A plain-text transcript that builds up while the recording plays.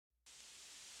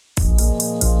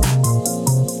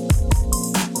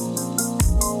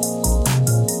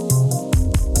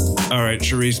right,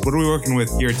 Charisse, what are we working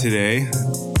with here today?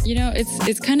 You know,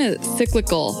 it's kind of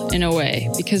cyclical in a way,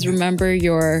 because remember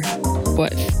your,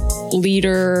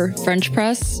 liter French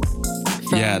press?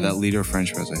 Yeah, that liter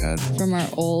French press I had. From our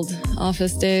old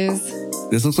office days.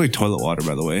 This looks like toilet water,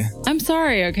 by the way. I'm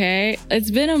sorry, okay?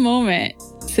 It's been a moment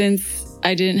since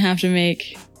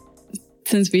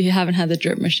we haven't had the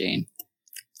drip machine.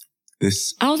 I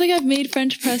don't think I've made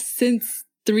French press since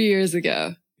 3 years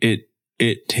ago.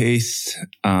 It tastes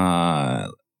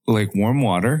like warm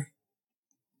water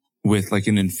with like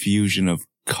an infusion of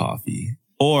coffee.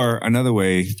 Or another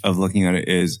way of looking at it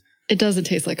is, it doesn't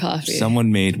taste like coffee.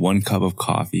 Someone made 1 cup of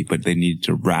coffee, but they needed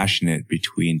to ration it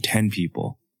between 10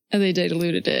 people. And they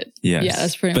diluted it. Yes. Yeah,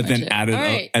 that's pretty much it.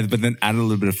 But then added a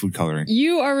little bit of food coloring.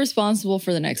 You are responsible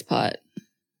for the next pot.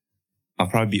 I'll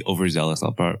probably be overzealous.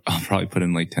 I'll probably put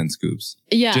in like 10 scoops.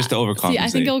 Yeah. Just to overcompensate. See, I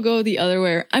think I'll go the other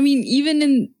way. I mean,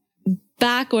 even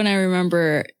back when I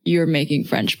remember you were making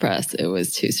French press, it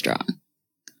was too strong.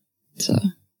 So.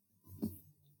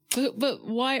 But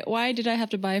why did I have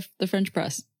to buy the French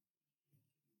press?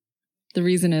 The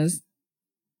reason is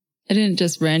I didn't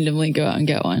just randomly go out and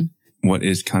get one. What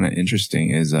is kind of interesting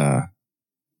is, I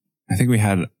think we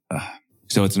had,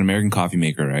 so it's an American coffee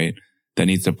maker, right? That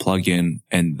needs to plug in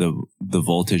and the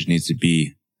voltage needs to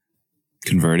be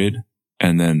converted.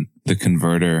 And then the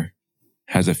converter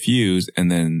has a fuse. And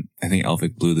then I think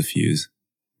Elphick blew the fuse.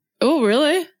 Oh,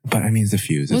 really? But I mean, it's a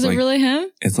fuse. Was it really him?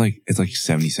 It's like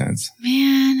 70 cents.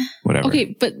 Man. Whatever.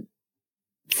 Okay. But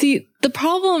see, the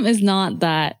problem is not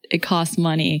that it costs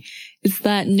money. It's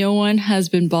that no one has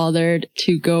been bothered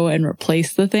to go and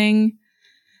replace the thing,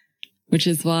 which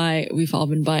is why we've all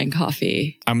been buying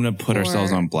coffee. I'm going to put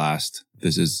ourselves on blast.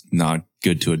 This is not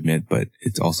good to admit, but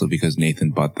it's also because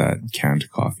Nathan bought that canned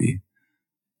coffee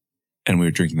and we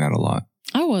were drinking that a lot.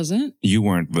 I wasn't. You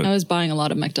weren't, but I was buying a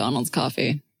lot of McDonald's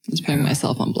coffee. I was putting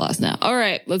myself on blast now. All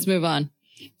right, let's move on.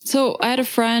 So I had a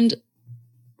friend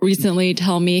recently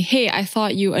tell me, hey, I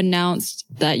thought you announced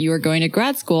that you were going to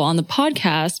grad school on the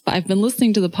podcast, but I've been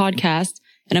listening to the podcast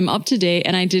and I'm up to date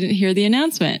and I didn't hear the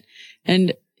announcement.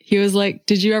 And he was like,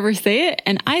 did you ever say it?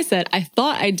 And I said, I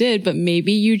thought I did, but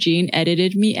maybe Eugene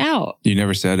edited me out. You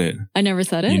never said it. I never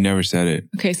said it? You never said it.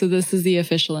 Okay, so this is the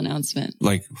official announcement.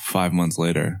 Like 5 months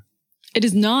later. It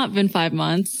has not been 5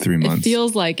 months. 3 months. It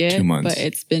feels like it. 2 months. But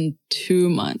it's been 2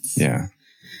 months. Yeah.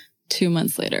 2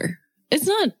 months later. It's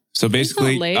not. So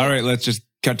basically, late. All right, let's just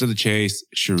cut to the chase.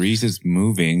 Charisse is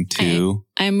moving to...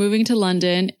 I'm moving to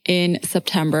London in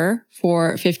September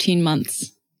for 15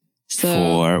 months. So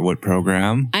for what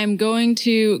program? I'm going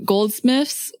to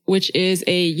Goldsmiths, which is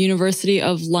a University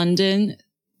of London,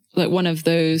 like one of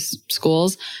those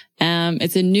schools.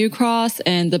 It's in New Cross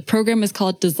and the program is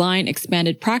called Design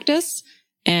Expanded Practice.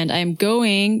 And I'm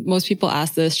going, most people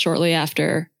ask this shortly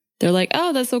after. They're like,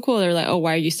 oh, that's so cool. They're like, oh,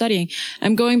 why are you studying?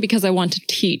 I'm going because I want to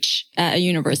teach at a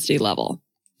university level.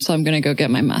 So I'm going to go get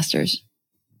my master's.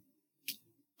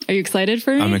 Are you excited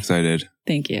for me? I'm excited.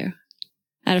 Thank you.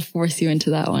 I had to force you into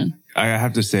that one. I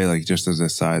have to say, like, just as a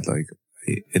side, like,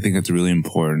 I think it's really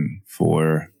important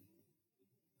for,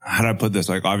 how do I put this?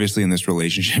 Like, obviously in this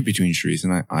relationship between Charisse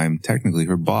and I'm technically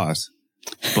her boss,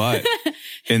 but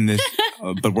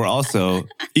but we're also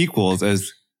equals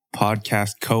as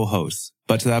podcast co-hosts.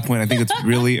 But to that point, I think it's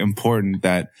really important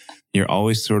that you're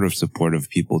always sort of supportive of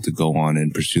people to go on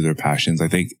and pursue their passions. I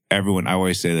think I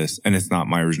always say this, and it's not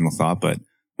my original thought, but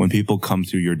when people come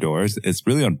through your doors, it's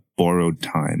really on borrowed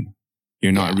time.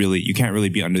 You can't really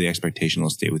be under the expectation they'll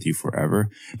stay with you forever.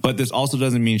 But this also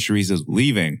doesn't mean Charisse is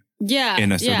leaving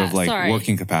in a sort of like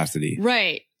working capacity.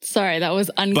 Right. Sorry, that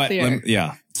was unclear.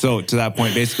 But so to that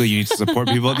point, basically you need to support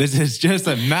people. This is just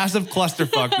a massive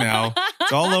clusterfuck now.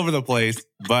 It's all over the place.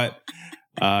 But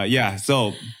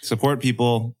so support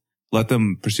people, let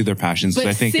them pursue their passions. But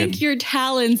I think sink your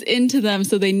talents into them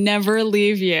so they never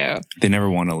leave you. They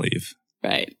never want to leave.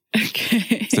 Right.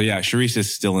 Okay. So yeah, Charisse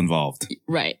is still involved.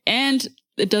 Right. And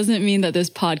it doesn't mean that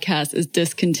this podcast is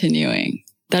discontinuing.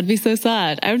 That'd be so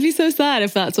sad. I would be so sad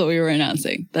if that's what we were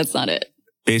announcing. That's not it.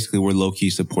 Basically, we're low-key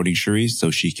supporting Charisse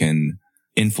so she can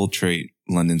infiltrate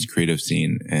London's creative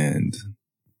scene and...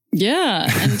 Yeah,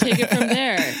 and take it from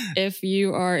there. If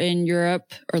you are in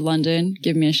Europe or London,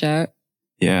 give me a shout.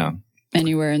 Yeah.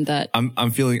 Anywhere in that.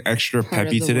 I'm feeling extra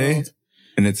peppy today. World.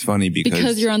 And it's funny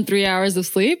because you're on 3 hours of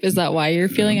sleep? Is that why you're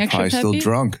feeling extra peppy?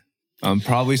 I'm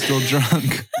probably still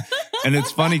drunk. And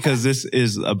it's funny because this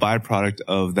is a byproduct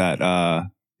of that,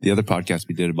 the other podcast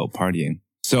we did about partying.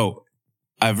 So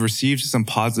I've received some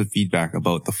positive feedback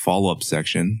about the follow-up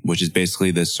section, which is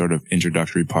basically this sort of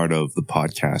introductory part of the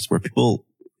podcast where people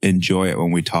enjoy it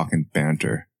when we talk and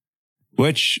banter,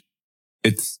 which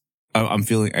I'm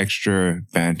feeling extra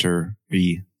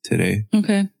banter-y today.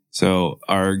 Okay. So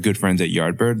our good friends at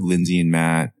Yardbird, Lindsay and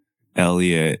Matt,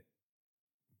 Elliot,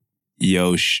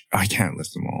 Yosh, I can't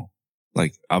list them all.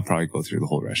 Like, I'll probably go through the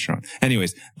whole restaurant.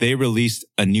 Anyways, they released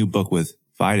a new book with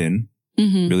Fiden.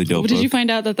 Mm-hmm. Really dope. Did you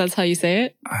find out that that's how you say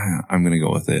it? I'm going to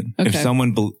go with it. Okay.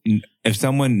 If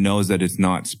someone knows that it's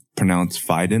not pronounced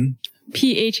Fiden,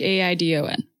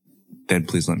 Phaidon, then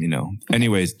please let me know.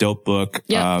 Anyways, dope book.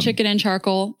 Yeah, chicken and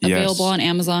charcoal, available on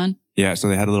Amazon. Yeah, so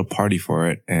they had a little party for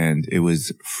it, and it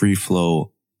was free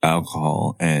flow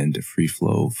alcohol and free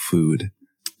flow food.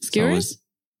 Skewers?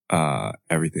 So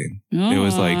everything. It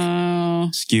was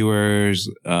like skewers,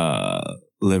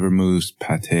 liver mousse,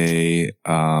 pate,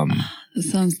 that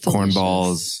sounds delicious. corn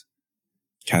balls,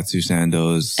 katsu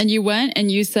sandos. And you went and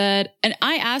you said, and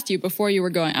I asked you before you were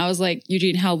going, I was like,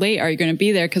 Eugene, how late are you going to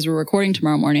be there? Because we're recording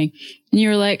tomorrow morning. And you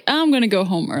were like, I'm going to go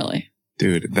home early.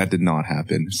 Dude, that did not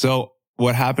happen. So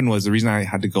what happened was the reason I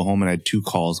had to go home and I had 2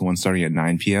 calls, one starting at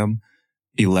 9 p.m.,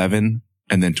 11,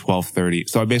 and then 12:30.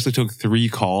 So I basically took 3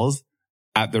 calls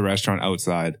at the restaurant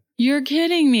outside. You're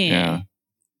kidding me. Yeah.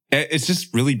 It's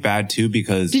just really bad too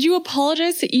because... Did you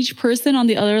apologize to each person on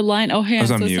the other line? Oh, hey, I'm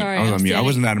so sorry. I was on mute. I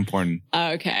wasn't that important.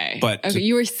 Okay. But okay,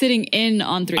 you were sitting in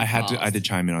on 3 calls. I had to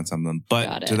chime in on some of them.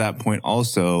 But to that point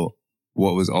also,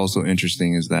 what was also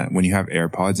interesting is that when you have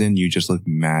AirPods in, you just look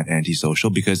mad antisocial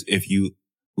because if you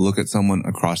look at someone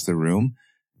across the room,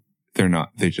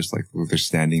 they're just like, they're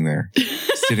standing there,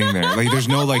 sitting there. Like there's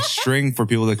no like string for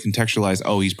people to contextualize,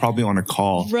 oh, he's probably on a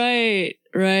call. Right.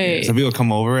 Yeah, some people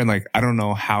come over and like, I don't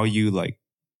know how you like,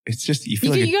 it's just, you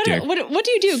feel like a dick. What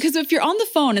do you do? Because if you're on the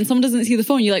phone and someone doesn't see the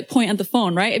phone, you like point at the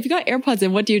phone, right? If you got AirPods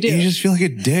in, what do? You just feel like a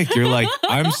dick. You're like,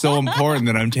 I'm so important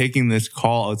that I'm taking this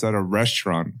call outside a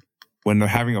restaurant when they're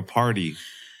having a party.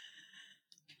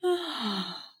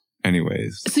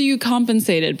 Anyways. So you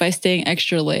compensated by staying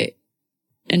extra late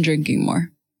and drinking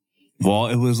more. Well,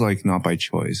 it was like not by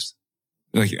choice.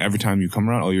 Like every time you come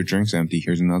around, oh, your drink's empty.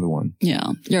 Here's another one.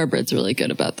 Yeah. Yardbird's really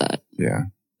good about that. Yeah.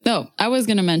 No, I was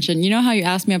going to mention, you know how you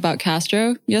asked me about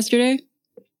Castro yesterday?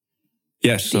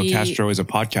 Yes. So Castro is a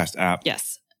podcast app.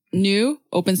 Yes. New,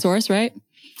 open source, right?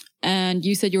 And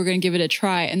you said you were going to give it a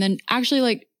try. And then actually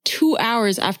like 2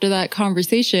 hours after that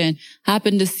conversation,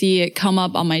 happened to see it come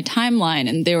up on my timeline.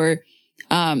 And they were,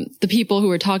 the people who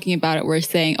were talking about it were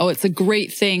saying, oh, it's a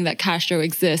great thing that Castro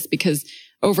exists because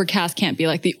Overcast can't be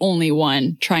like the only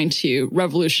one trying to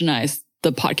revolutionize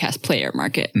the podcast player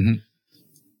market.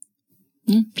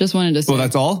 Mm-hmm. Just wanted to say. Well,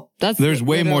 that's all? There's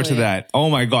way more to that.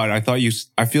 Oh my God. I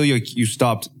feel like you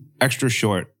stopped extra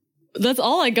short. That's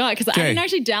all I got because I didn't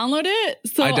actually download it.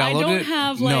 So I don't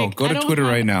have like. No, go to Twitter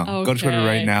right now. Okay. Go to Twitter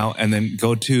right now and then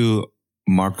go to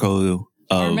Marco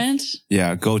Arment.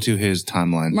 Yeah, go to his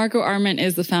timeline. Marco Arment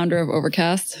is the founder of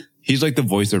Overcast. He's like the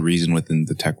voice of reason within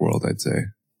the tech world, I'd say.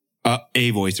 A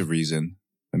voice of reason.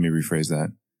 Let me rephrase that.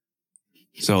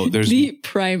 So there's the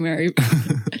primary.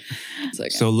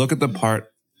 So look at the part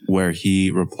where he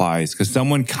replies because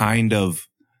someone kind of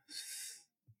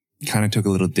took a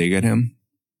little dig at him.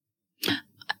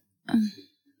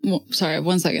 Well, sorry,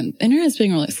 1 second. Internet's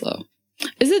being really slow.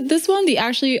 Is it this one? I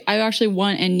actually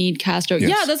want and need Castro. Yes.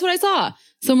 Yeah, that's what I saw.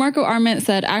 So Marco Arment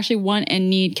said, I actually want and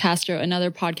need Castro and other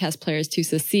podcast players to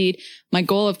succeed. My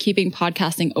goal of keeping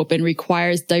podcasting open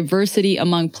requires diversity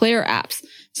among player apps.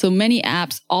 So many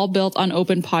apps all built on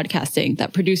open podcasting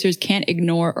that producers can't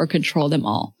ignore or control them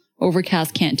all.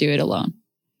 Overcast can't do it alone.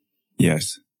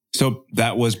 Yes. So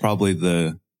that was probably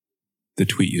the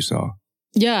tweet you saw.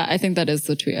 Yeah, I think that is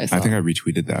the tweet I saw. I think I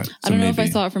retweeted that. So I don't know if I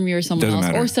saw it from you or someone else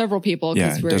or several people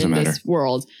because we're in this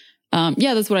world.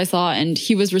 Yeah, that's what I saw. And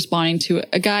he was responding to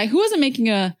a guy who wasn't making.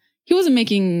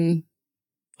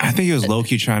 I think he was low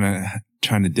key trying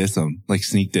to diss him, like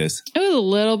sneak diss. It was a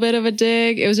little bit of a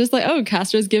dig. It was just like, oh,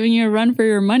 Castro's giving you a run for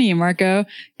your money, Marco.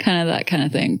 Kind of that kind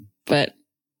of thing. But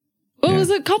it was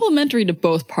complimentary to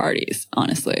both parties,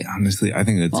 honestly. Honestly, I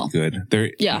think it's good.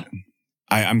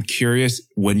 I'm curious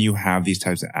when you have these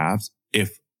types of apps,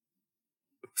 if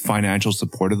financial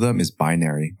support of them is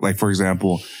binary. Like, for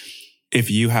example,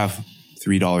 if you have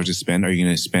 $3 to spend, are you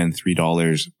going to spend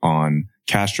 $3 on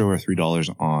Castro or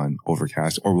 $3 on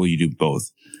Overcast, or will you do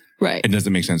both? Right. It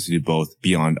doesn't make sense to do both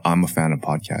beyond I'm a fan of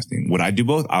podcasting. Would I do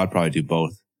both? I would probably do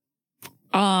both.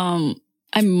 I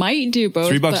might do both.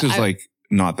 $3 is like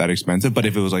not that expensive, but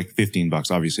if it was like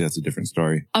 $15, obviously that's a different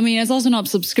story. I mean, it's also not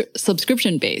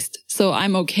subscription based. So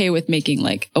I'm okay with making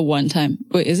like a one-time.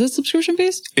 Wait, is it subscription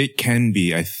based? It can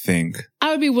be, I think.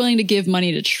 I would be willing to give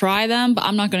money to try them, but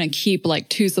I'm not going to keep like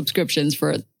 2 subscriptions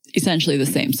for essentially the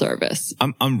same service.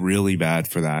 I'm really bad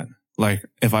for that. Like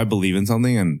if I believe in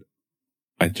something and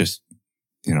I just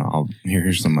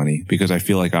here's some money because I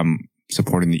feel like I'm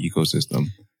supporting the ecosystem.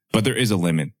 But there is a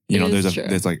limit.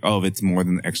 There's like, if it's more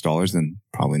than X dollars, then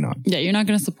probably not. Yeah, you're not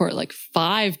going to support like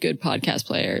 5 good podcast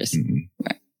players. Mm-hmm.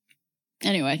 Right.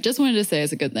 Anyway, just wanted to say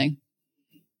it's a good thing.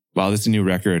 Wow, that's a new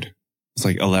record. It's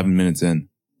like 11 minutes in.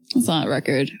 It's not a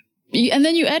record. And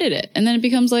then you edit it, and then it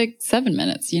becomes like 7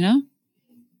 minutes, Do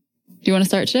you want to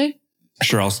start today?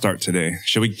 Sure, I'll start today.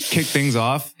 Should we kick things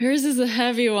off? Yours is a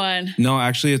heavy one. No,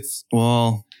 actually,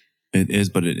 it is,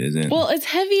 but it isn't. Well, it's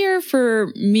heavier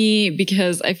for me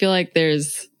because I feel like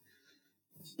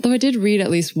though I did read at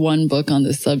least one book on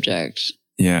this subject.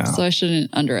 Yeah. So I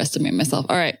shouldn't underestimate myself.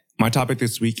 All right. My topic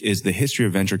this week is The History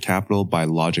of Venture Capital by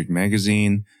Logic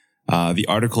Magazine. The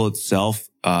article itself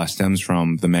stems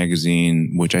from the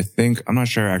magazine, which I'm not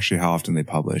sure actually how often they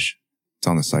publish. It's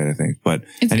on the site, I think. But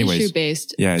it's anyways,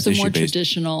 issue-based. Yeah, it's so issue-based. More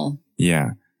traditional.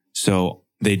 Yeah. So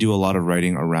they do a lot of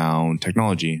writing around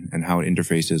technology and how it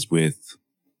interfaces with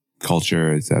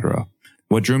culture, etc.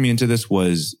 What drew me into this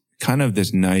was kind of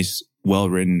this nice,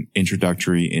 well-written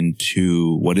introductory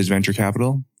into what is venture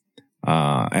capital,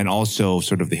 and also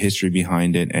sort of the history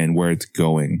behind it and where it's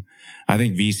going. I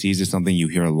think VCs is something you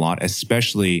hear a lot,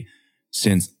 especially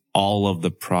since all of the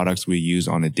products we use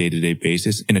on a day-to-day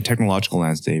basis in a technological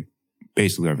landscape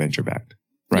basically are venture-backed,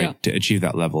 right? Yeah. To achieve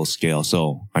that level of scale.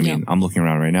 So, I'm looking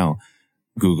around right now.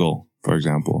 Google, for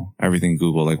example, everything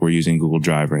Google, like we're using Google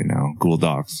Drive right now, Google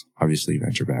Docs, obviously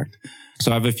venture-backed.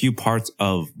 So I have a few parts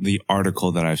of the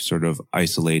article that I've sort of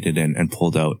isolated and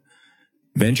pulled out.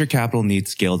 Venture capital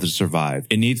needs scale to survive.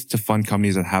 It needs to fund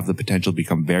companies that have the potential to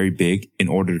become very big in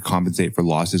order to compensate for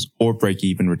losses or break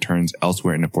even returns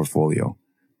elsewhere in a portfolio.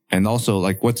 And also,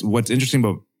 like what's interesting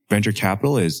about venture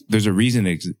capital is there's a reason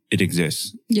it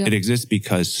exists. Yeah. It exists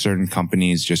because certain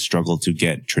companies just struggle to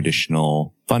get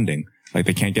traditional funding. Like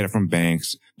they can't get it from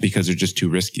banks because they're just too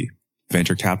risky.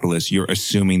 Venture capitalists, you're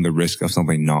assuming the risk of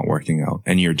something not working out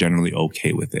and you're generally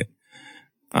okay with it.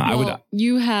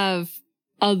 You have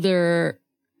other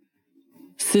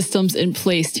systems in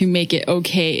place to make it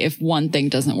okay if one thing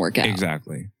doesn't work out.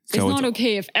 Exactly. It's not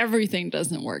okay if everything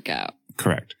doesn't work out.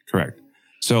 Correct.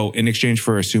 So in exchange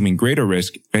for assuming greater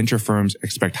risk, venture firms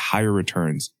expect higher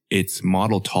returns. Its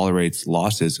model tolerates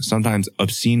losses, sometimes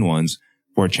obscene ones,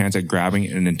 for a chance at grabbing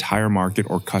an entire market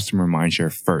or customer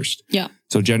mindshare first. Yeah.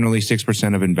 So generally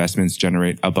 6% of investments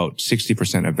generate about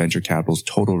 60% of venture capital's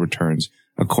total returns,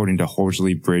 according to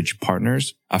Horsley Bridge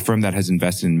Partners, a firm that has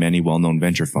invested in many well-known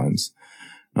venture funds.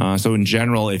 So in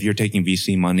general, if you're taking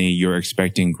VC money, you're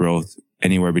expecting growth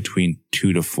anywhere between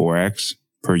 2 to 4x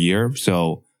per year.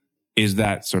 So is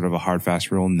that sort of a hard,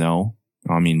 fast rule? No.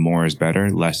 More is better.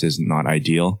 Less is not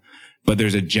ideal. But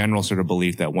there's a general sort of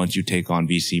belief that once you take on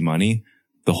VC money,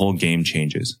 the whole game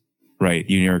changes, right?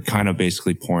 You're kind of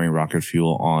basically pouring rocket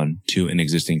fuel onto an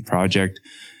existing project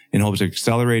in hopes of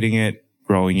accelerating it,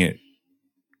 growing it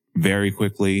very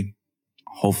quickly,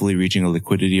 hopefully reaching a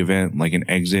liquidity event like an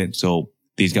exit so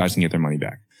these guys can get their money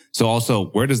back. So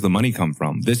also, where does the money come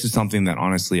from? This is something that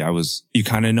honestly you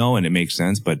kind of know and it makes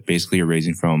sense, but basically you're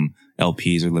raising from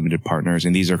LPs or limited partners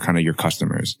and these are kind of your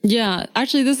customers. Yeah,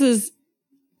 actually this is,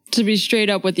 to be straight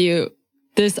up with you,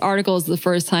 this article is the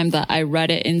first time that I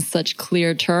read it in such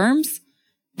clear terms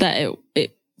that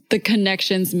the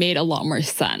connections made a lot more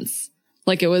sense.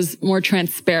 Like it was more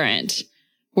transparent.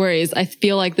 Whereas I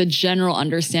feel like the general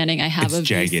understanding I have of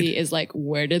jagged. VC is like,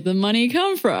 where did the money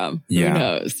come from? Yeah. Who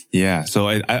knows? Yeah. So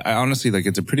I honestly, like,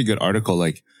 it's a pretty good article.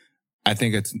 Like, I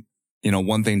think it's,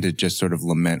 one thing to just sort of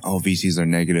lament, VCs are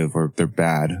negative or they're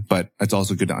bad, but it's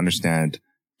also good to understand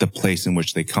the place in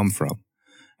which they come from.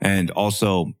 And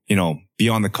also,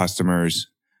 beyond the customers,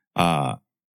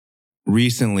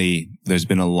 recently there's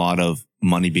been a lot of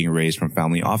money being raised from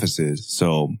family offices.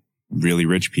 So really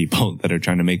rich people that are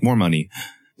trying to make more money.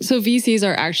 So VCs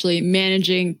are actually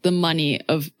managing the money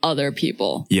of other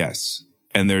people. Yes.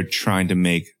 And they're trying to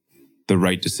make the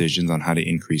right decisions on how to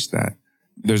increase that.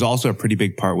 There's also a pretty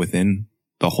big part within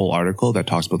the whole article that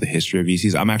talks about the history of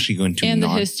VCs. I'm actually going to the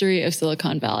history of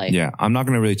Silicon Valley. Yeah. I'm not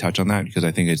going to really touch on that because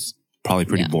I think it's probably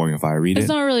pretty boring if I read it. It's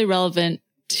not really relevant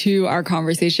to our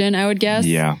conversation, I would guess.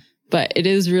 Yeah. But it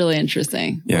is really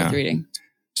interesting worth reading.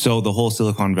 So the whole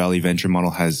Silicon Valley venture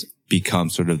model has become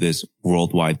sort of this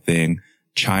worldwide thing.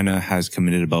 China has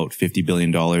committed about $50 billion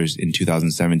in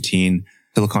 2017.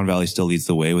 Silicon Valley still leads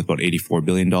the way with about $84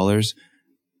 billion.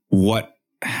 What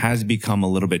has become a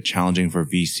little bit challenging for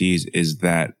VCs is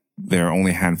that there are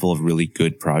only a handful of really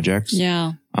good projects.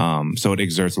 Yeah. So it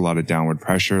exerts a lot of downward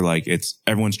pressure. Like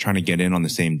everyone's trying to get in on the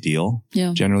same deal.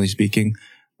 Yeah. Generally speaking.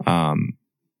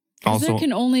 Also, there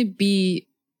can only be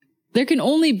there can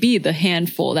only be the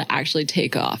handful that actually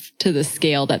take off to the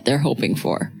scale that they're hoping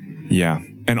for. Yeah.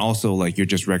 And also like you're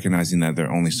just recognizing that there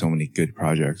are only so many good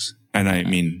projects. And I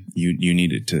mean, you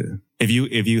needed to, if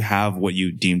you have what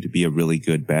you deem to be a really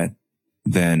good bet,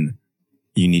 then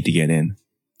you need to get in.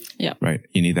 Yeah. Right.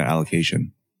 You need that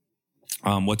allocation.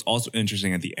 What's also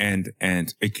interesting at the end,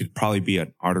 and it could probably be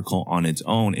an article on its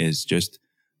own, is just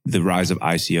the rise of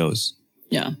ICOs.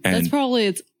 Yeah. That's probably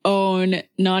its own,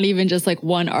 not even just like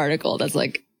one article. That's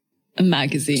like a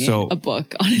magazine, a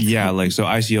book on its own. Like, so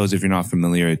ICOs, if you're not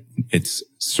familiar, it's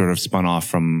sort of spun off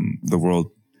from the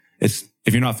world.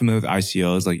 If you're not familiar with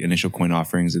ICOs, like initial coin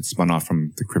offerings, it's spun off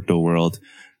from the crypto world.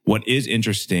 What is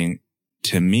interesting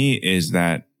to me is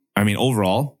that, I mean,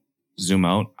 overall, zoom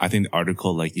out, I think the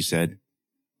article, like you said,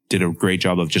 did a great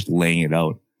job of just laying it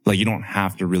out. Like, you don't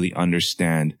have to really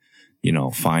understand,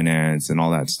 finance and all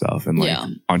that stuff and like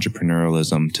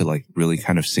entrepreneurialism to like really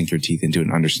kind of sink your teeth into it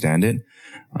and understand it.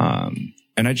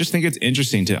 And I just think it's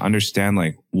interesting to understand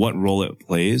like what role it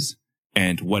plays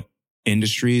and what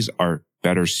industries are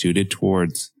better suited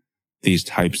towards these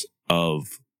types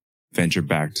of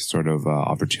venture-backed sort of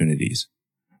opportunities,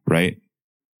 right?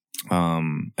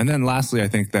 And then lastly, I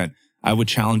think that I would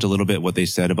challenge a little bit what they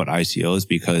said about ICOs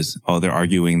because, they're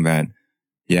arguing that,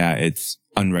 it's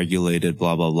unregulated,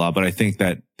 blah, blah, blah. But I think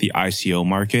that the ICO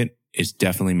market is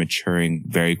definitely maturing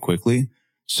very quickly.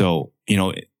 So,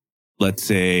 let's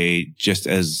say just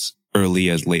as early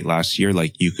as late last year,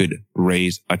 like you could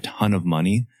raise a ton of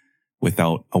money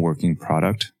without a working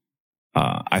product.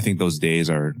 I think those days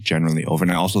are generally over.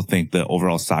 And I also think the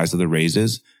overall size of the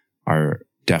raises are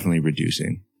definitely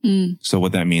reducing. So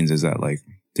what that means is that like,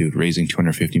 dude, raising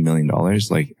 $250 million,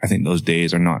 like I think those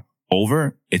days are not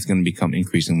over. It's going to become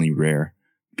increasingly rare.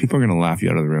 People are going to laugh you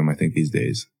out of the room, I think, these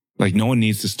days. Like no one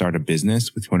needs to start a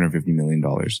business with $250 million.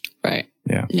 Right.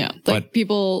 Yeah. Yeah. Like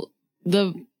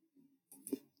the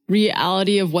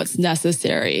reality of what's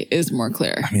necessary is more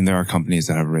clear. I mean, there are companies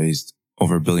that have raised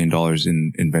over $1 billion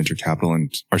in venture capital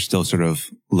and are still sort of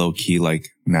low key, like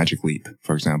Magic Leap,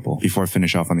 for example. Before I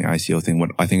finish off on the ICO thing,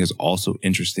 what I think is also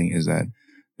interesting is that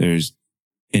there's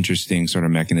interesting sort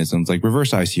of mechanisms like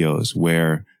reverse ICOs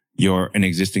where you're an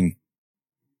existing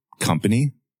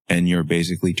company and you're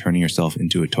basically turning yourself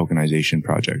into a tokenization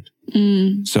project.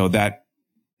 So that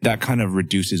kind of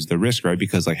reduces the risk, right?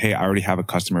 Because like, hey, I already have a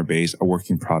customer base, a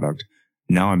working product.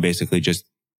 Now I'm basically just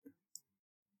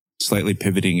slightly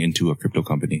pivoting into a crypto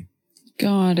company.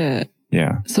 Got it.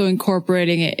 Yeah. So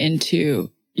incorporating it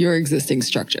into your existing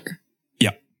structure.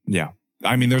 Yeah. Yeah.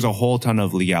 I mean, there's a whole ton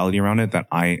of legality around it that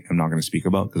I am not going to speak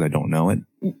about because I don't know it.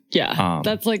 Yeah.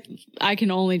 That's like, I can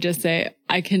only just say,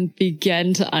 I can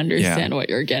begin to understand what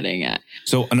you're getting at.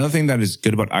 So another thing that is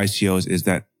good about ICOs is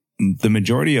that the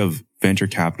majority of venture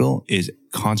capital is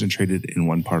concentrated in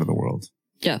one part of the world.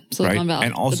 Yeah. Silicon Valley.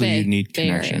 And also you need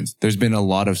connections. There's been a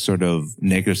lot of sort of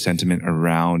negative sentiment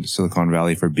around Silicon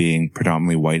Valley for being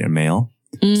predominantly white and male.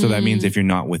 So that means if you're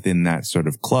not within that sort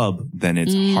of club, then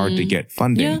it's hard to get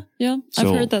funding. Yeah. I've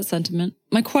heard that sentiment.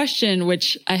 My question,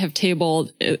 which I have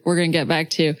tabled, we're going to get back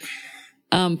to,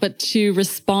 but to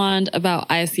respond about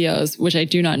ICOs, which I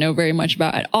do not know very much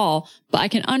about at all, but I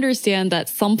can understand that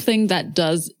something that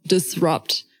does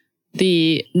disrupt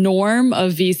the norm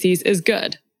of VCs is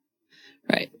good,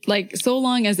 right? Like so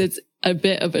long as it's a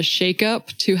bit of a shakeup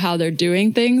to how they're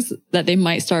doing things that they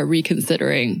might start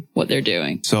reconsidering what they're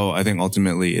doing. So I think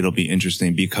ultimately it'll be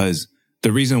interesting because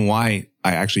the reason why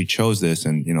I actually chose this,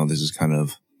 and this is kind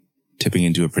of tipping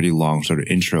into a pretty long sort of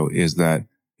intro, is that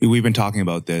we've been talking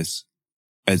about this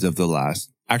as of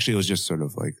actually it was just sort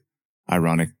of like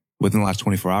ironic. Within the last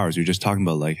 24 hours, you're just talking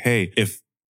about like, hey, if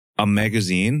a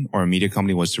magazine or a media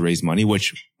company was to raise money,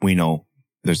 which we know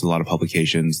there's a lot of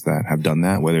publications that have done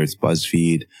that, whether it's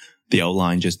BuzzFeed, The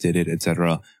Outline just did it,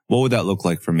 etc. What would that look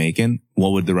like for Macon?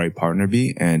 What would the right partner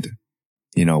be? And,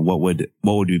 what would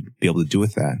we be able to do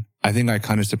with that? I think I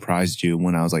kind of surprised you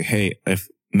when I was like, hey, if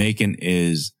Macon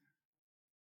is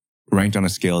ranked on a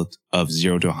scale of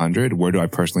 0 to 100, where do I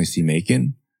personally see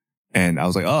Macon? And I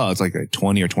was like, oh, it's like a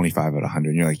 20 or 25 out of 100.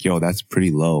 And you're like, yo, that's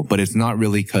pretty low. But it's not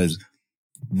really because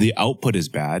the output is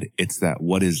bad. It's that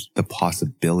what is the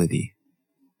possibility?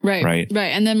 Right.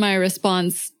 And then my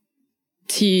response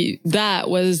to that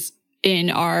was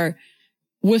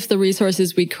with the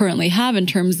resources we currently have in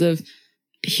terms of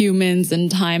humans and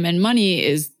time and money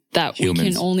is that we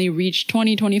can only reach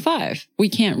 2025. We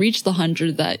can't reach the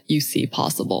 100 that you see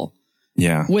possible.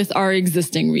 Yeah. With our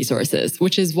existing resources,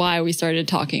 which is why we started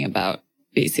talking about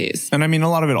VCs. And I mean, a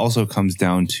lot of it also comes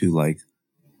down to like,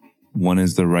 when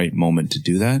is the right moment to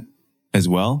do that as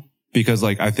well? Because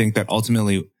like, I think that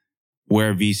ultimately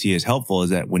where VC is helpful is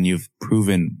that when you've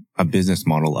proven a business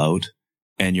model out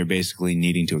and you're basically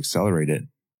needing to accelerate it.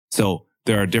 So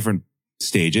there are different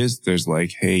stages. There's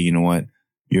like, hey, you know what?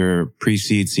 Your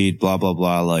pre-seed, seed, blah, blah,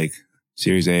 blah, like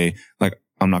Series A. Like,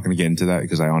 I'm not going to get into that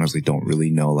because I honestly don't really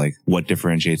know like what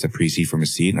differentiates a pre-seed from a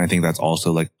seed. And I think that's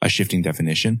also like a shifting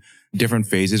definition. Different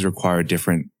phases require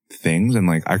different things. And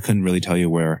like, I couldn't really tell you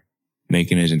where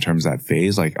Macon is in terms of that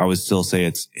phase. Like, I would still say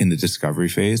it's in the discovery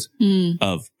phase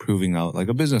of proving out like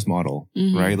a business model,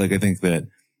 right? Like, I think that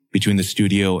between the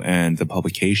studio and the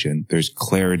publication, there's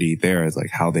clarity there as like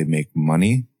how they make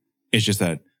money. It's just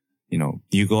that, you know,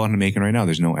 you go on to Macon right now,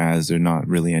 there's no ads, there's not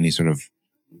really any sort of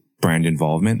brand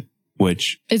involvement,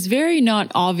 which it's very not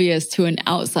obvious to an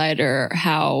outsider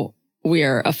how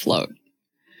we're afloat.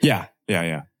 Yeah.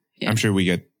 I'm sure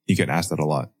you get asked that a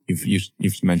lot.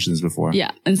 You've mentioned this before.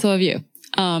 Yeah. And so have you.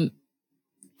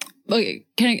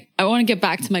 Okay. I want to get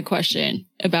back to my question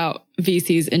about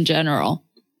VCs in general,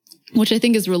 which I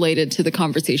think is related to the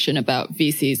conversation about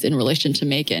VCs in relation to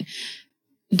Macon.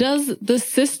 Does the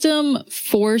system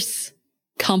force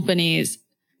companies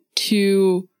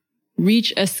to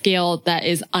reach a scale that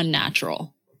is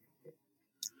unnatural?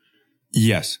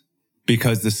 Yes,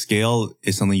 because the scale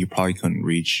is something you probably couldn't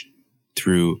reach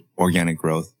through organic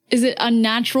growth. Is it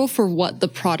unnatural for what the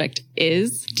product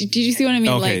is? Did you see what I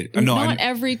mean? Okay. Like, not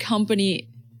every company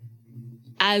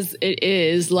as it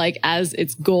is, like as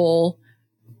its goal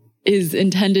is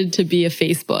intended to be a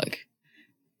Facebook.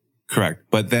 Correct.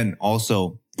 But then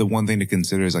also the one thing to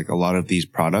consider is like a lot of these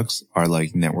products are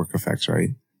like network effects,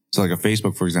 right? So like a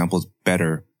Facebook, for example, is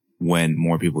better when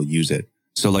more people use it.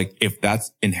 So like if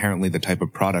that's inherently the type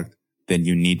of product, then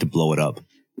you need to blow it up.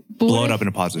 Blow it up in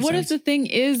a positive sense. What if the thing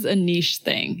is a niche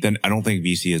thing? Then I don't think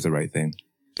VC is the right thing.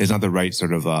 It's not the right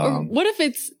sort of... Or what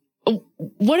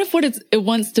if what it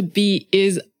wants to be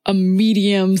is a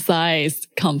medium-sized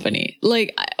company?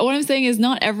 Like, what I'm saying is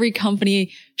not every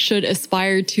company should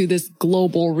aspire to this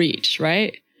global reach,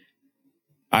 right?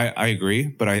 I agree,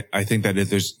 but I think that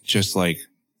there's just like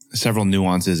several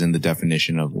nuances in the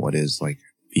definition of what is like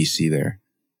VC there.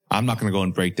 I'm not going to go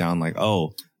and break down like,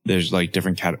 oh, there's like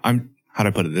different how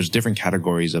to put it? There's different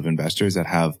categories of investors that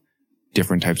have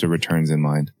different types of returns in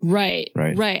mind. Right.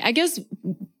 I guess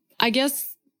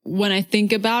when I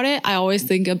think about it, I always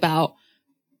think about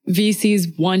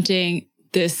VCs wanting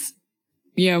this,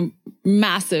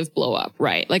 massive blow up,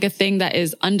 right? Like a thing that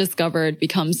is undiscovered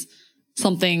becomes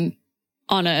something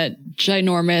on a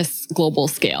ginormous global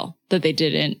scale that they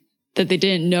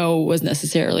didn't know was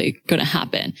necessarily going to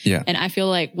happen. Yeah. And I feel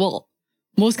like, well,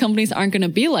 most companies aren't going to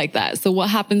be like that. So what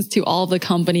happens to all the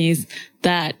companies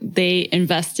that they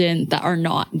invest in that are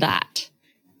not that?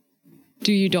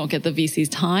 You don't get the VC's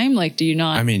time? Like, do you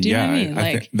not? I mean, yeah,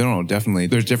 I think, no, definitely.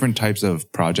 There's different types of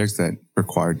projects that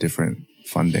require different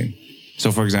funding.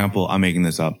 So for example, I'm making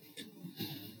this up.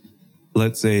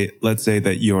 Let's say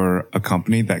that you're a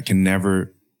company that can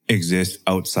never exist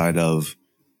outside of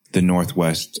the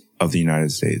Northwest of the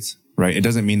United States, right? It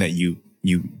doesn't mean that you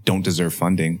don't deserve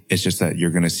funding. It's just that you're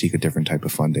going to seek a different type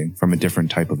of funding from a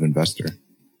different type of investor.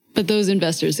 But those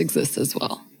investors exist as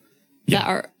well.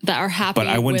 Yeah. That are happy. But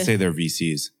I wouldn't say they're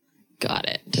VCs. Got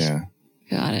it. Yeah.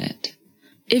 Got it.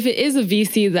 If it is a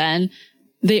VC, then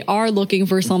they are looking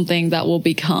for something that will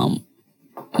become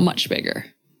much bigger.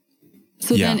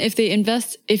 So then if they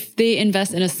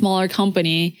invest in a smaller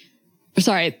company,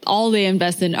 all they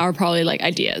invest in are probably like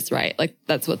ideas, right? Like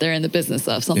that's what they're in the business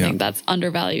of, something that's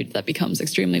undervalued that becomes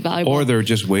extremely valuable. Or they're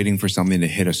just waiting for something to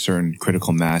hit a certain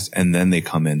critical mass and then they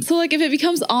come in. So like if it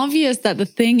becomes obvious that the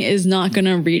thing is not going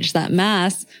to reach that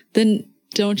mass, then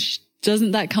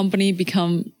doesn't that company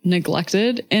become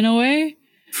neglected in a way?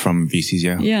 From VCs,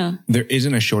 yeah. Yeah. There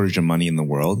isn't a shortage of money in the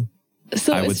world.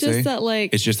 So it's just that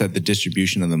like... It's just that the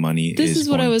distribution of the money This is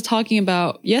what I was talking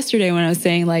about yesterday when I was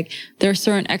saying like there are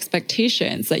certain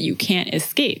expectations that you can't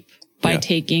escape by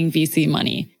taking VC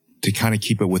money. To kind of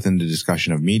keep it within the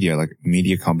discussion of media, like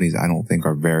media companies I don't think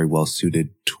are very well suited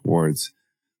towards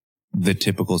the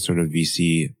typical sort of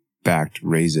VC backed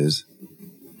raises.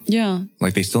 Yeah.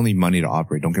 Like they still need money to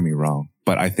operate, don't get me wrong.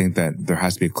 But I think that there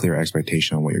has to be a clear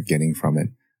expectation on what you're getting from it.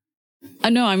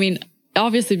 No, I mean,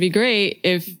 obviously it'd be great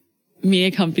if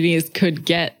media companies could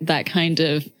get that kind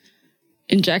of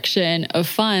injection of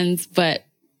funds, but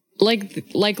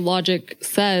like Logic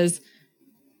says,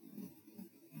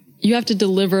 you have to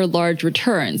deliver large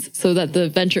returns so that the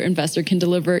venture investor can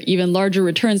deliver even larger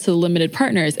returns to the limited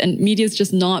partners. And media is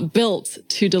just not built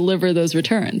to deliver those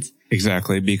returns.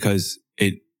 Exactly, because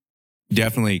it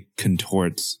definitely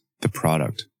contorts the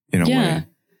product in a way.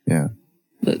 Yeah.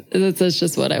 That's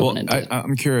just what I wanted to.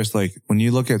 I'm curious, like when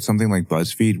you look at something like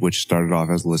BuzzFeed, which started off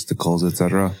as listicles,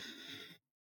 etc.,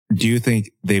 do you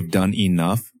think they've done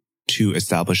enough to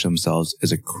establish themselves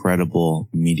as a credible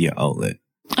media outlet?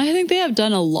 I think they have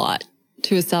done a lot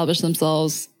to establish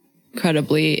themselves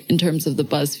credibly in terms of the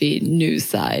BuzzFeed news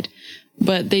side,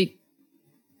 but they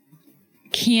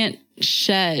can't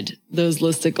shed those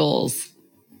listicles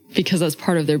because that's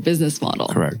part of their business model.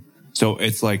 Correct. So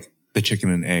it's like the chicken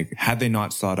and egg. Had they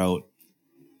not sought out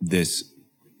this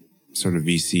sort of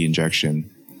VC injection,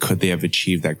 could they have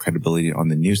achieved that credibility on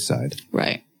the news side?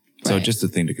 Right. So just a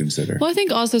thing to consider. Well, I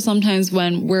think also sometimes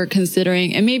when we're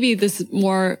considering, and maybe this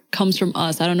more comes from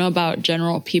us, I don't know about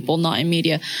general people not in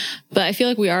media, but I feel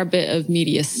like we are a bit of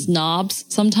media snobs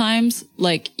sometimes.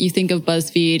 Like you think of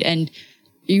BuzzFeed and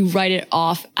you write it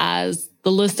off as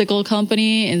the listicle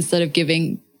company instead of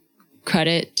giving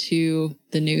credit to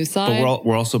the news side. But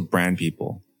we're also brand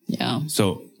people. Yeah.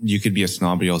 So you could be a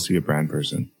snob, but you also be a brand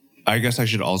person. I guess I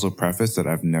should also preface that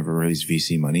I've never raised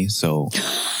VC money. So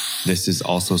this is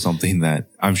also something that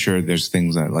I'm sure there's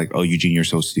things that like, oh, Eugene, you're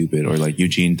so stupid, or like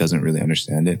Eugene doesn't really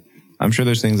understand it. I'm sure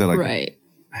there's things that like I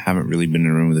haven't really been in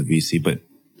a room with a VC, but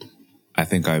I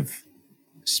think I've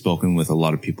spoken with a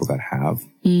lot of people that have,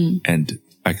 and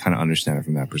I kind of understand it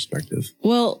from that perspective.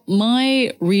 Well,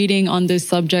 my reading on this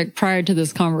subject prior to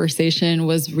this conversation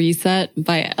was Reset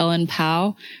by Ellen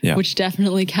Pao, which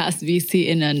definitely casts VC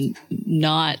in a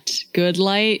not good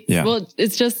light. Yeah. Well,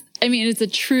 it's just, I mean, it's a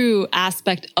true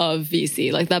aspect of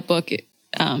VC. Like that book,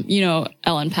 you know,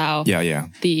 Ellen Pao. Yeah, yeah.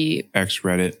 The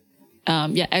ex-Reddit.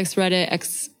 Ex-Reddit,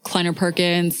 ex-Kleiner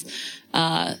Perkins,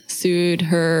 sued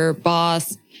her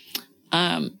boss.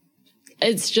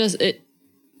 It's just,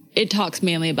 it talks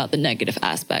mainly about the negative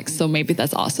aspects. So maybe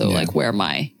that's also like where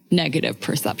my negative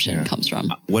perception comes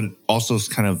from. What also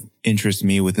kind of interests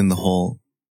me within the whole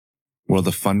world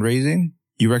of fundraising,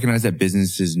 you recognize that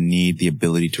businesses need the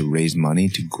ability to raise money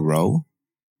to grow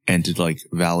and to like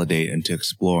validate and to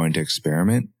explore and to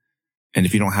experiment. And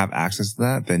if you don't have access to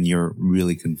that, then you're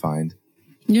really confined.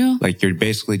 Yeah. Like you're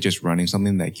basically just running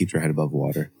something that keeps your head above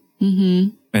water.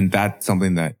 Mm-hmm. And that's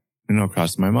something that, you know,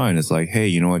 crossed my mind. It's like, hey,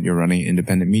 you know what? You're running an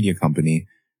independent media company.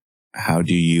 How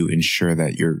do you ensure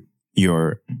that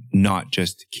you're not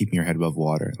just keeping your head above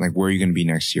water? Like, where are you going to be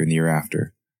next year and the year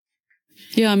after?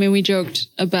 Yeah. I mean, we joked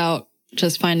about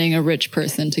just finding a rich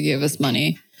person to give us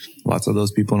money. Lots of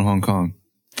those people in Hong Kong.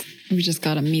 We just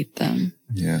got to meet them.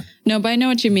 Yeah. No, but I know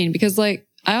what you mean, because like,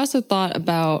 I also thought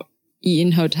about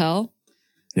Eaton Hotel.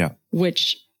 Yeah.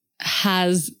 Which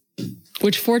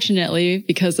fortunately,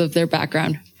 because of their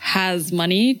background, has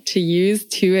money to use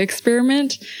to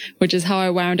experiment, which is how I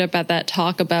wound up at that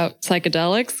talk about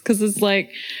psychedelics. Cause it's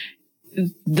like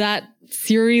that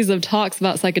series of talks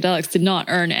about psychedelics did not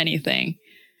earn anything.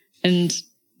 And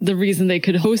the reason they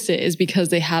could host it is because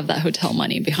they have that hotel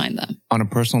money behind them. On a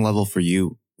personal level for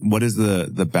you, what is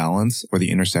the balance or the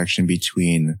intersection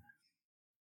between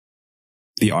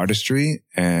the artistry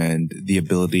and the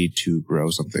ability to grow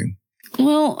something?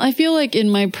 Well, I feel like in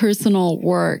my personal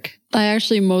work, I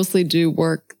actually mostly do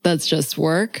work that's just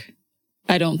work.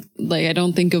 I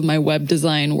don't think of my web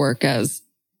design work as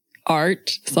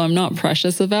art, so I'm not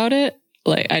precious about it.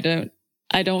 Like I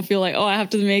don't feel like, oh, I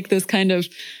have to make this kind of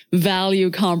value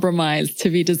compromise to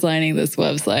be designing this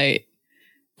website,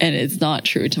 and it's not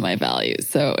true to my values.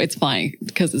 So it's fine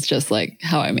because it's just like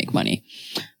how I make money.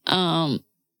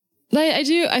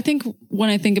 I think when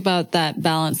I think about that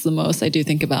balance the most, I do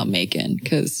think about Macon,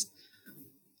 because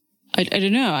I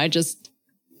don't know. I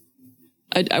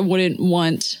wouldn't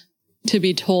want to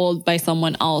be told by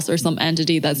someone else or some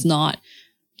entity that's not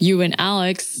you and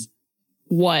Alex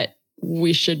what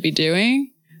we should be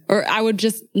doing. Or I would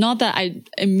just, not that I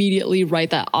immediately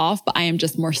write that off, but I am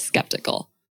just more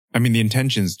skeptical. I mean, the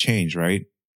intentions change, right?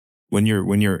 When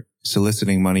you're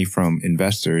soliciting money from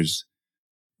investors,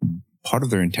 part of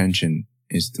their intention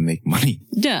is to make money.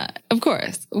 Yeah, of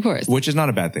course. Which is not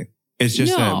a bad thing. It's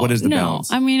just that, what is the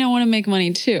balance? I mean, I want to make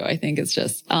money too. I think it's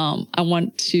just,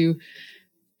 you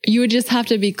would just have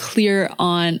to be clear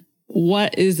on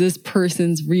what is this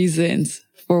person's reasons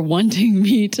for wanting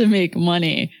me to make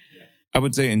money. I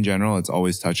would say in general, it's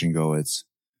always touch and go. It's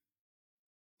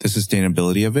the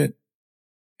sustainability of it.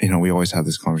 You know, we always have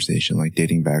this conversation, like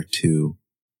dating back to,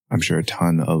 I'm sure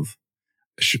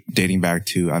dating back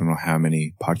to, I don't know how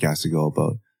many podcasts ago,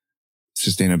 about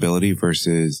sustainability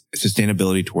versus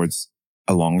sustainability towards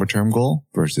a longer term goal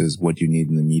versus what you need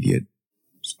in the immediate.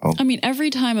 So, I mean, every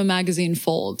time a magazine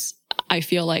folds, I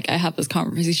feel like I have this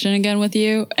conversation again with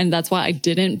you. And that's why I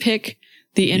didn't pick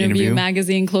the interview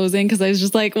magazine closing, because I was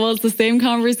just like, well, it's the same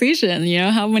conversation. You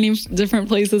know, how many different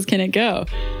places can it go?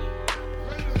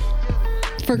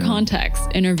 For context,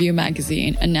 Interview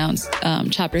magazine announced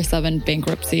Chapter 7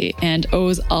 bankruptcy and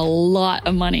owes a lot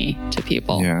of money to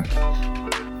people. Yeah.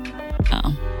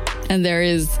 And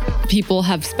people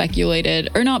have speculated,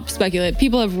 or not speculated,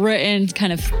 people have written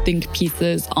kind of think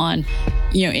pieces on,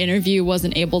 you know, Interview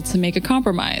wasn't able to make a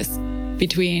compromise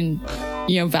between,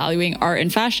 you know, valuing art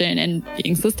and fashion and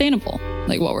being sustainable,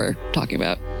 like what we're talking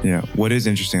about. Yeah. What is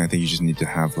interesting, I think you just need to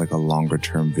have like a longer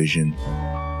term vision.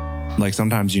 Like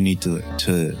sometimes you need to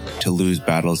lose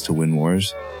battles to win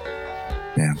wars.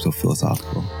 Yeah, I'm so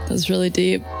philosophical. That's really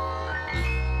deep.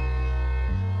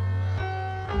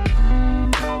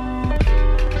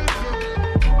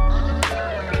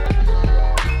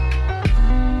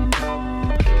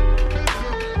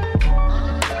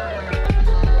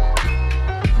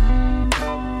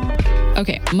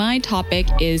 Okay, my topic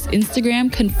is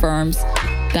Instagram confirms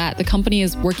that the company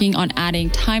is working on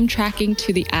adding time tracking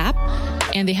to the app,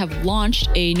 and they have launched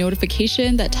a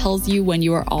notification that tells you when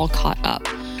you are all caught up.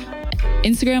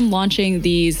 Instagram launching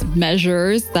these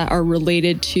measures that are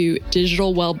related to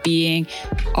digital well-being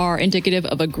are indicative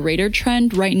of a greater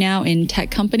trend right now in tech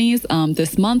companies.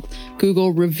 This month,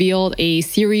 Google revealed a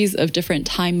series of different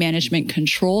time management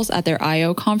controls at their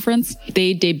I/O conference.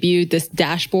 They debuted this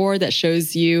dashboard that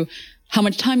shows you how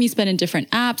much time you spend in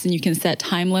different apps, and you can set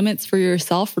time limits for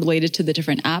yourself related to the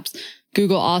different apps.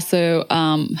 Google also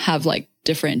have like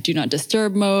different do not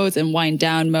disturb modes and wind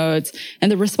down modes. And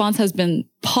the response has been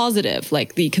positive.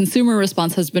 Like the consumer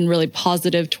response has been really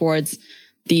positive towards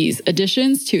these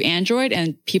additions to Android.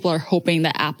 And people are hoping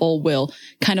that Apple will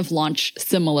kind of launch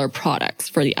similar products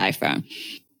for the iPhone.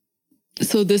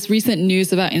 So this recent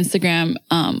news about Instagram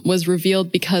was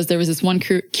revealed because there was this one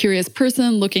curious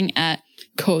person looking at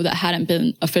code that hadn't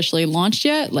been officially launched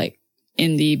yet, like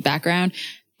in the background.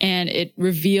 And it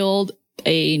revealed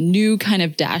a new kind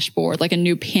of dashboard, like a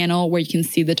new panel where you can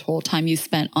see the total time you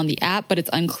spent on the app, but it's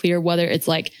unclear whether it's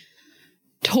like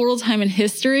total time in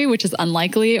history, which is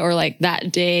unlikely, or like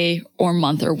that day or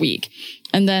month or week.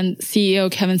 And then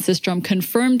CEO Kevin Systrom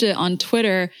confirmed it on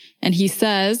Twitter, and he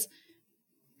says,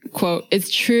 quote,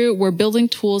 "It's true. We're building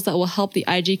tools that will help the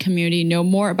IG community know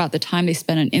more about the time they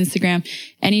spend on Instagram.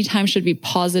 Any time should be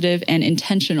positive and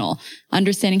intentional.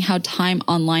 Understanding how time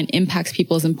online impacts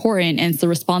people is important, and it's the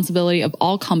responsibility of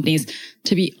all companies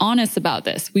to be honest about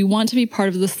this. We want to be part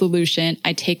of the solution.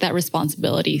 I take that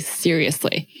responsibility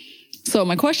seriously." So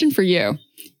my question for you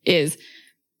is,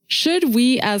 should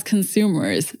we as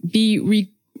consumers be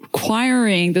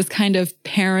requiring this kind of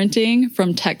parenting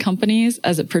from tech companies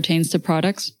as it pertains to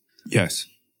products? Yes.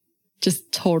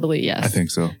 Just totally yes. I think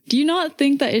so. Do you not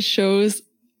think that it shows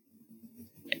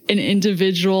an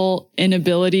individual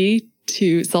inability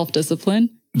to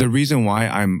self-discipline? The reason why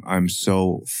I'm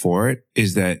so for it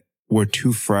is that we're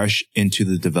too fresh into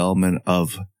the development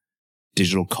of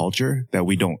digital culture that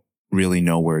we don't really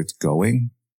know where it's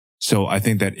going. So I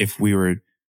think that if we were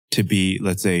to be,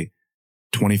 let's say,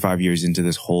 25 years into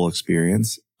this whole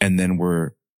experience, and then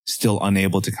we're still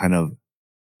unable to kind of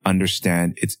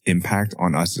understand its impact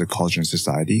on us as a culture and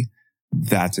society,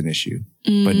 that's an issue.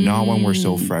 But not when we're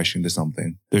so fresh into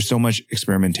something. There's so much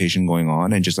experimentation going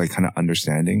on and just like kind of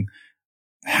understanding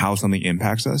how something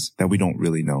impacts us that we don't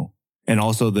really know. And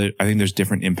also I think there's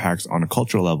different impacts on a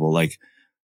cultural level. Like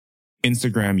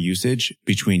Instagram usage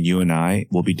between you and I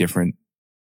will be different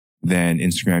than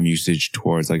Instagram usage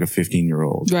towards like a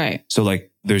 15-year-old. Right. So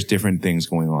like there's different things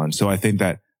going on. So I think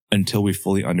that until we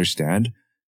fully understand,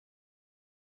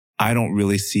 I don't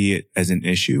really see it as an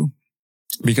issue,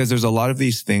 because there's a lot of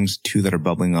these things too that are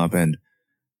bubbling up. And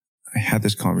I had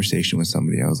this conversation with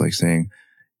somebody. I was like saying,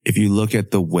 if you look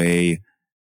at the way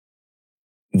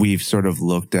we've sort of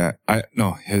looked at,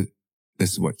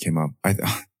 this is what came up.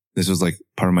 This was like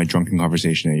part of my drunken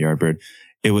conversation at Yardbird.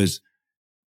 It was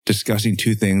discussing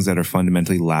two things that are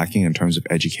fundamentally lacking in terms of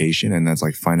education, and that's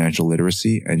like financial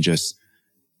literacy and just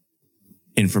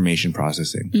information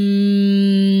processing.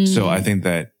 So I think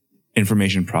that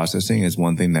information processing is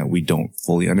one thing that we don't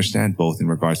fully understand, both in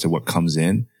regards to what comes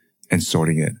in and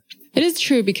sorting it. It is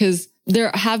true, because there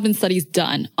have been studies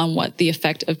done on what the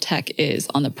effect of tech is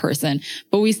on the person,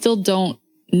 but we still don't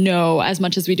know as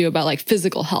much as we do about like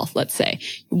physical health, let's say,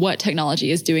 what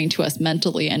technology is doing to us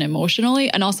mentally and emotionally.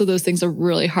 And also those things are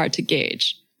really hard to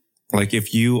gauge. Like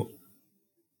if you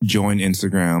join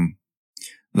Instagram,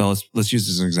 let's use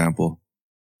this as an example.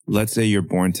 Let's say you're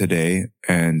born today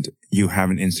and you have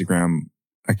an Instagram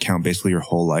account basically your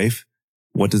whole life.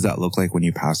 What does that look like when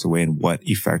you pass away, and what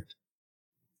effect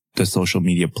does social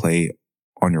media play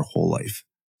on your whole life?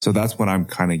 So that's what I'm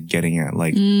kind of getting at.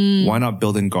 Like, why not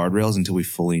build in guardrails until we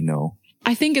fully know?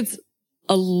 I think it's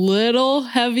a little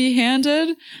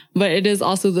heavy-handed, but it is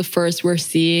also the first we're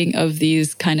seeing of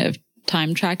these kind of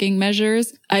time tracking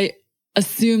measures. I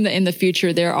assume that in the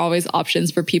future, there are always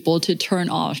options for people to turn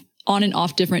on and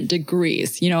off different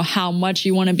degrees, you know, how much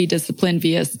you want to be disciplined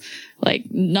via like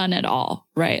none at all,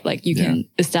 right? Like you can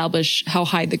establish how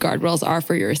high the guardrails are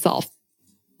for yourself.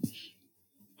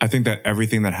 I think that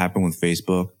everything that happened with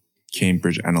Facebook,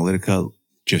 Cambridge Analytica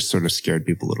just sort of scared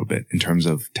people a little bit in terms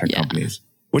of tech companies,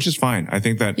 which is fine. I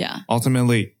think that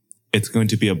ultimately it's going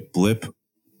to be a blip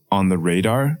on the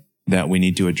radar that we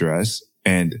need to address.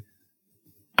 And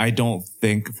I don't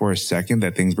think for a second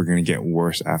that things were going to get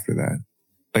worse after that.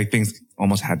 Like things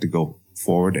almost had to go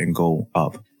forward and go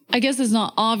up. I guess it's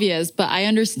not obvious, but I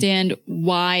understand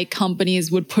why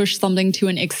companies would push something to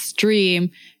an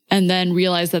extreme and then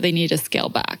realize that they need to scale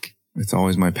back. It's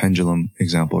always my pendulum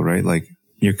example, right? Like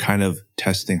you're kind of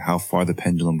testing how far the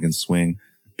pendulum can swing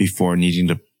before needing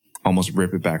to almost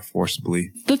rip it back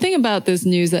forcibly. The thing about this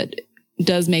news that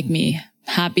does make me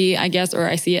happy, I guess, or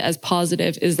I see it as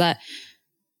positive, is that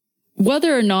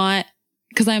whether or not,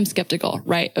 because I'm skeptical,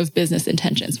 right, of business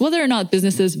intentions, whether or not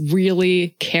businesses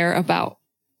really care about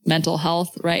mental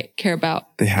health, right, care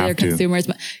about their consumers.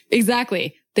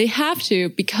 Exactly. They have to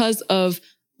because of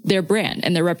their brand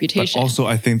and their reputation. But also,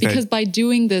 I think because by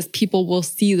doing this, people will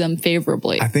see them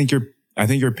favorably. I think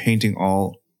you're painting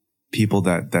all people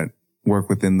that work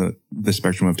within the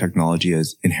spectrum of technology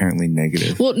as inherently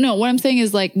negative. Well, no, what I'm saying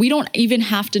is like, we don't even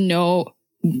have to know.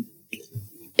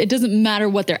 It doesn't matter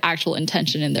what their actual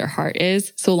intention in their heart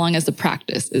is, so long as the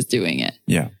practice is doing it.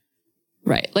 Yeah.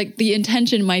 Right. Like the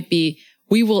intention might be,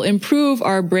 we will improve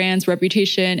our brand's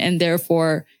reputation and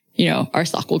therefore, you know, our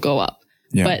stock will go up.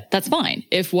 Yeah. But that's fine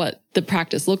if what the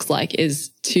practice looks like is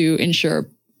to ensure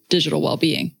digital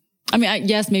well-being. I mean,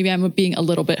 yes, maybe I'm being a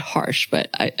little bit harsh, but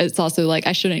it's also like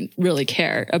I shouldn't really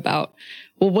care about,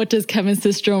 well, what does Kevin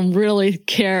Systrom really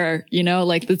care? You know,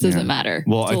 like this doesn't matter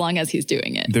so long as he's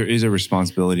doing it. There is a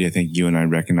responsibility I think you and I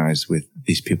recognize with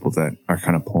these people that are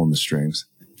kind of pulling the strings.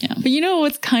 Yeah. But you know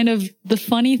what's kind of the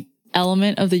funny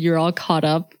element of the "you're all caught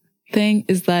up" thing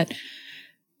is that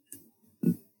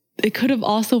it could have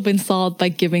also been solved by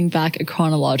giving back a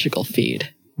chronological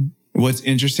feed. What's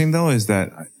interesting though is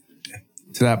that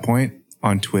to that point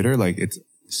on Twitter, like it's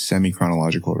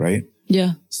semi-chronological, right?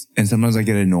 Yeah. And sometimes I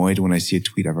get annoyed when I see a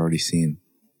tweet I've already seen.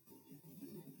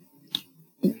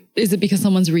 Is it because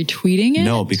someone's retweeting it?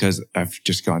 No, because I've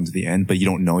just gotten to the end, but you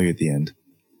don't know you're at the end.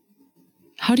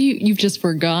 How do you've just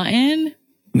forgotten?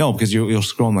 No, because you'll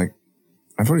scroll and like,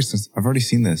 I've already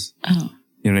seen this. Oh.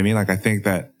 You know what I mean? Like I think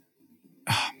that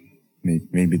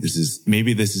maybe this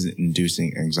is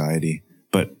inducing anxiety.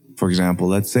 But for example,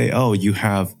 let's say,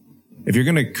 if you're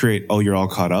going to create, you're all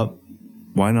caught up,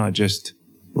 why not just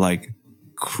like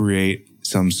create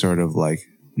some sort of like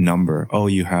number?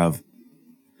 You have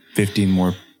 15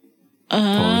 more posts.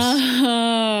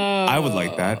 I would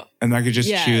like that. And I could just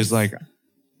choose like,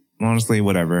 honestly,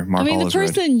 whatever. Mark all is red.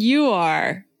 The person you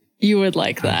are, you would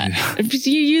like that.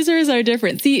 Users are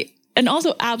different. See, and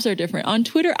also apps are different. On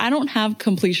Twitter, I don't have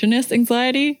completionist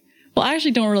anxiety. Well, I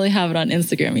actually don't really have it on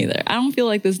Instagram either. I don't feel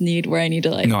like this need where I need to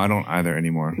like... No, I don't either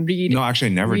anymore. Read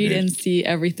and see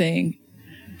everything.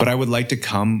 But I would like to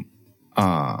come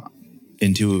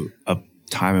into a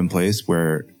time and place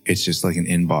where it's just like an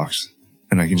inbox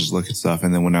and I can just look at stuff.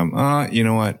 And then when I'm, you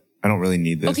know what? I don't really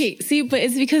need this. Okay, see, but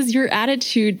it's because your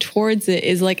attitude towards it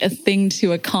is like a thing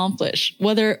to accomplish.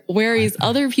 Whereas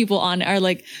other people on are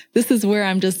like, this is where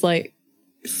I'm just like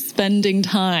spending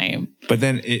time. But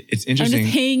then it's interesting. I'm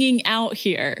just hanging out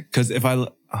here. Because if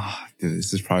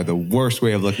this is probably the worst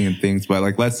way of looking at things, but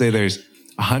like, let's say there's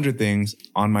 100 things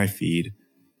on my feed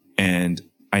and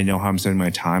I know how I'm spending my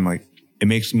time. Like it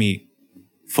makes me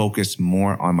focus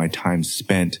more on my time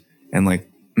spent and like,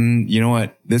 you know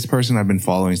what? This person I've been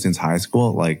following since high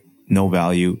school, like no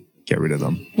value, get rid of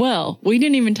them. Well, we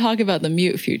didn't even talk about the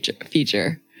mute feature.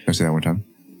 Can I say that one time?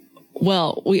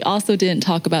 Well, we also didn't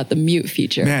talk about the mute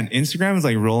feature. Man, Instagram is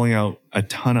like rolling out a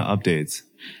ton of updates.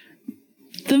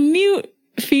 The mute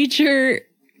feature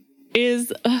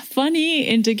is a funny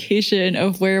indication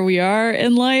of where we are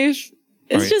in life.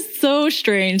 It's just so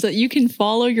strange that you can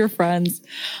follow your friends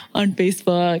on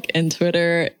Facebook and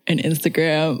Twitter and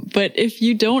Instagram. But if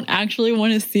you don't actually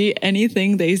want to see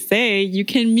anything they say, you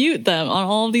can mute them on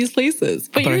all of these places.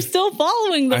 But you're still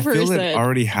following the person. I feel it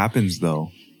already happens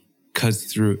though. Because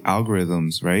through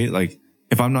algorithms, right? Like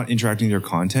if I'm not interacting with your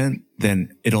content,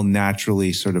 then it'll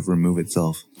naturally sort of remove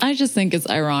itself. I just think it's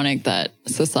ironic that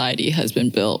society has been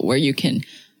built where you can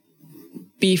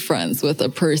be friends with a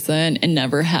person and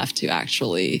never have to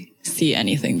actually see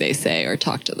anything they say or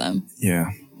talk to them.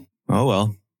 Yeah. Oh,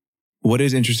 well. What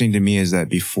is interesting to me is that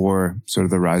before sort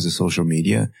of the rise of social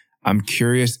media, I'm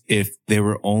curious if there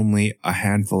were only a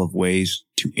handful of ways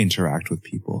to interact with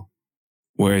people.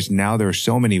 Whereas now there are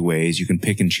so many ways you can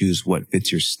pick and choose what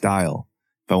fits your style.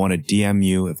 If I want to DM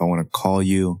you, if I want to call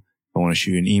you, if I want to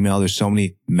shoot you an email, there's so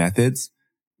many methods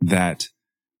that,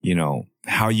 you know,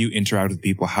 how you interact with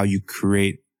people, how you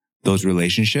create those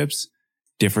relationships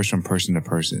differs from person to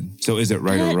person. So is it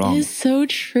right or wrong? That is so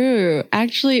true.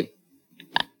 Actually,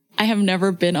 I have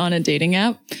never been on a dating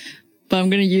app, but I'm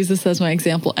going to use this as my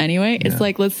example anyway. It's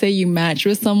like, let's say you match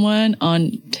with someone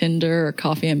on Tinder or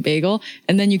Coffee and Bagel,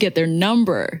 and then you get their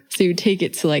number. So you take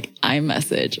it to like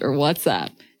iMessage or WhatsApp,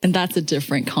 and that's a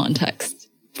different context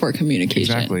for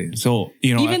communication. Exactly. So,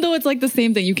 you know, even though it's like the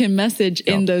same thing, you can message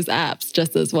in those apps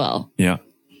just as well. Yeah.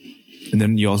 And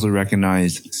then you also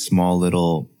recognize small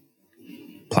little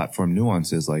platform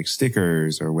nuances like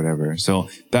stickers or whatever. So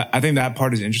that, I think that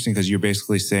part is interesting because you're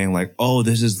basically saying like, oh,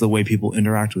 this is the way people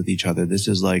interact with each other. This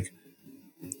is like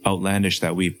outlandish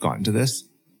that we've gotten to this.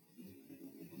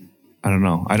 I don't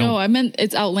know. No, I meant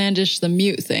it's outlandish, the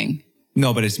mute thing.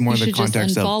 No, but it's more in the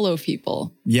context just of unfollow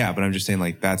people. Yeah, but I'm just saying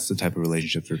like that's the type of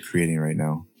relationships we're creating right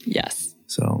now. Yes.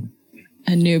 So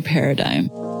a new paradigm.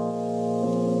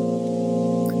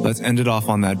 Let's end it off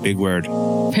on that big word.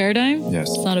 Paradigm? Yes.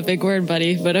 It's not a big word,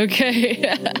 buddy, but okay.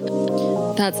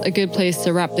 That's a good place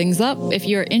to wrap things up. If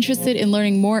you're interested in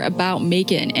learning more about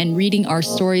Macon and reading our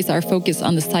stories that are focused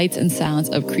on the sights and sounds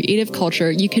of creative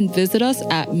culture, you can visit us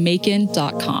at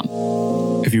macon.com.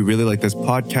 If you really like this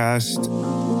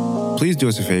podcast, please do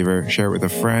us a favor, share it with a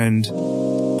friend.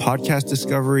 Podcast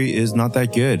discovery is not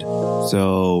that good,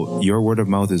 so your word of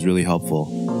mouth is really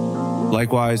helpful.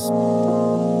 Likewise,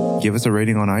 give us a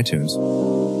rating on iTunes.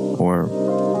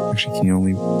 Or actually, can you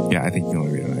only... Yeah, I think you can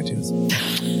only read on iTunes.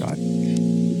 God.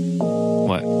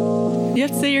 What? You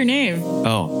have to say your name.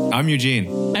 Oh, I'm Eugene.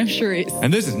 I'm Charisse.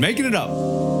 And this is Making It Up.